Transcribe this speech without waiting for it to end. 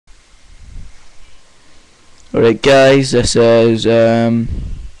Alright guys, this is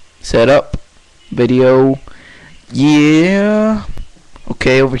setup video. Yeah.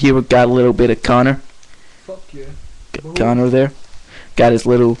 Okay, over here we got a little bit of Connor. Fuck yeah. Got Connor there. Got his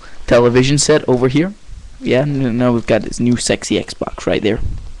little television set over here. Yeah, now we've got this new sexy Xbox right there.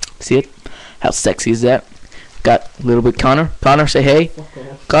 See it? How sexy is that? Got a little bit Connor. Connor, say hey.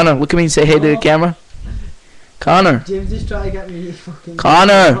 Connor, look at me and say hey to the camera. Connor. James just try to get me fucking.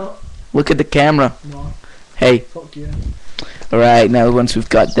 Connor, look at the camera. No. Hey. Fuck yeah. Alright, now once we've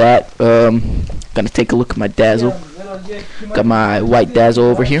got that, gonna take a look at my dazzle. Got my white dazzle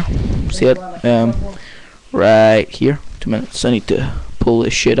over here. See it? Right here. 2 minutes. I need to pull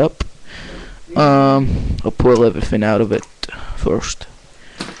this shit up. I'll pull everything out of it first.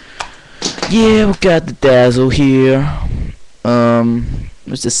 Yeah, we got the dazzle here.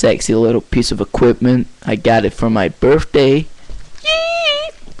 It's a sexy little piece of equipment. I got it for my birthday.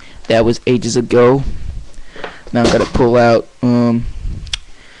 Yee! That was ages ago. Now I'm gonna pull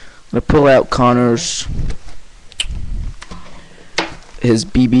out Connor's his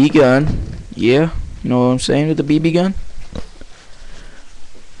BB gun. Yeah, you know what I'm saying with the BB gun?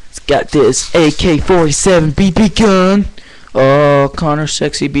 It's got this AK-47 BB gun. Oh, Connor's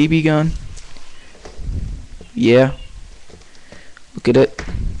sexy BB gun. Yeah. Look at it.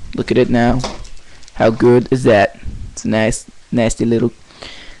 Look at it now. How good is that? It's a nice, nasty little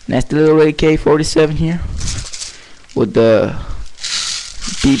AK-47 here with the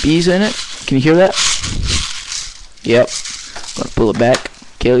BBs in it. Can you hear that? Yep. Gonna pull it back.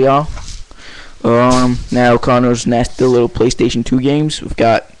 Kill y'all. Now Connor's nasty little PlayStation 2 games. We've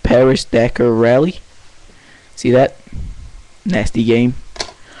got Paris Dakar Rally. See that? Nasty game.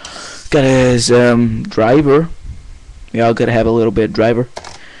 Got his driver. Y'all gotta have a little bit of driver.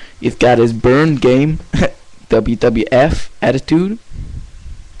 You've got his burn game. WWF Attitude.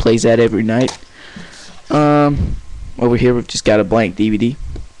 Plays that every night. Over here we've just got a blank DVD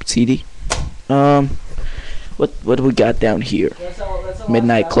CD. What do we got down here?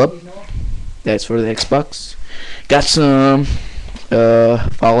 Midnight Club. That's for the Xbox. Got some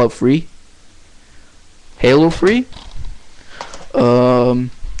Fallout free, Halo free,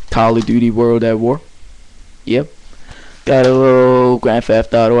 Call of Duty World at War. Yep. Got a little Grand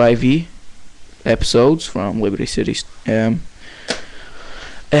Theft Auto IV episodes from Liberty City. And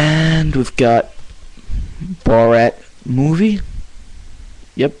we've got Borat movie.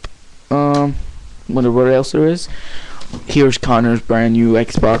 Yep. Wonder what else there is. Here's Connor's brand new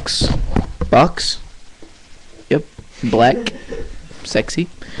Xbox box. Yep. Black. Sexy.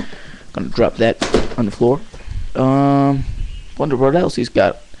 Gonna drop that on the floor. Wonder what else he's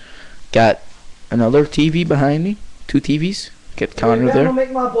got. Got another TV behind me. 2 TVs. Get Connor there.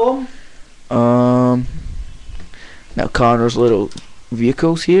 Now Connor's little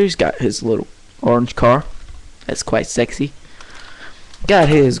vehicles here. He's got his little orange car. That's quite sexy. Got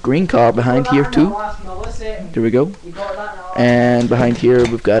his green car behind here too. There we go. And behind here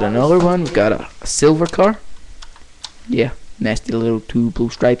we've got another one. We've got a silver car. Yeah, nasty little 2 blue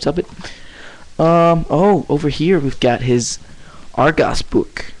stripes up it. Oh, over here we've got his Argos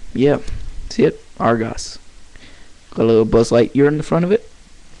book. Yeah, see it? Argos. Got a little Buzz Lightyear in the front of it.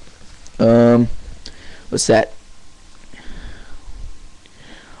 What's that?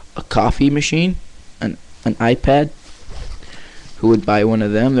 A coffee machine, an iPad. Who would buy one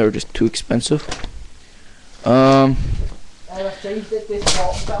of them? They're just too expensive. Let's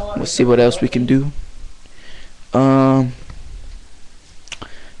see what else we can do.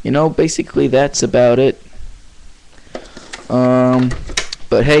 You know, basically that's about it.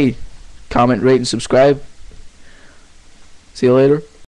 But hey, comment, rate, and subscribe. See you later.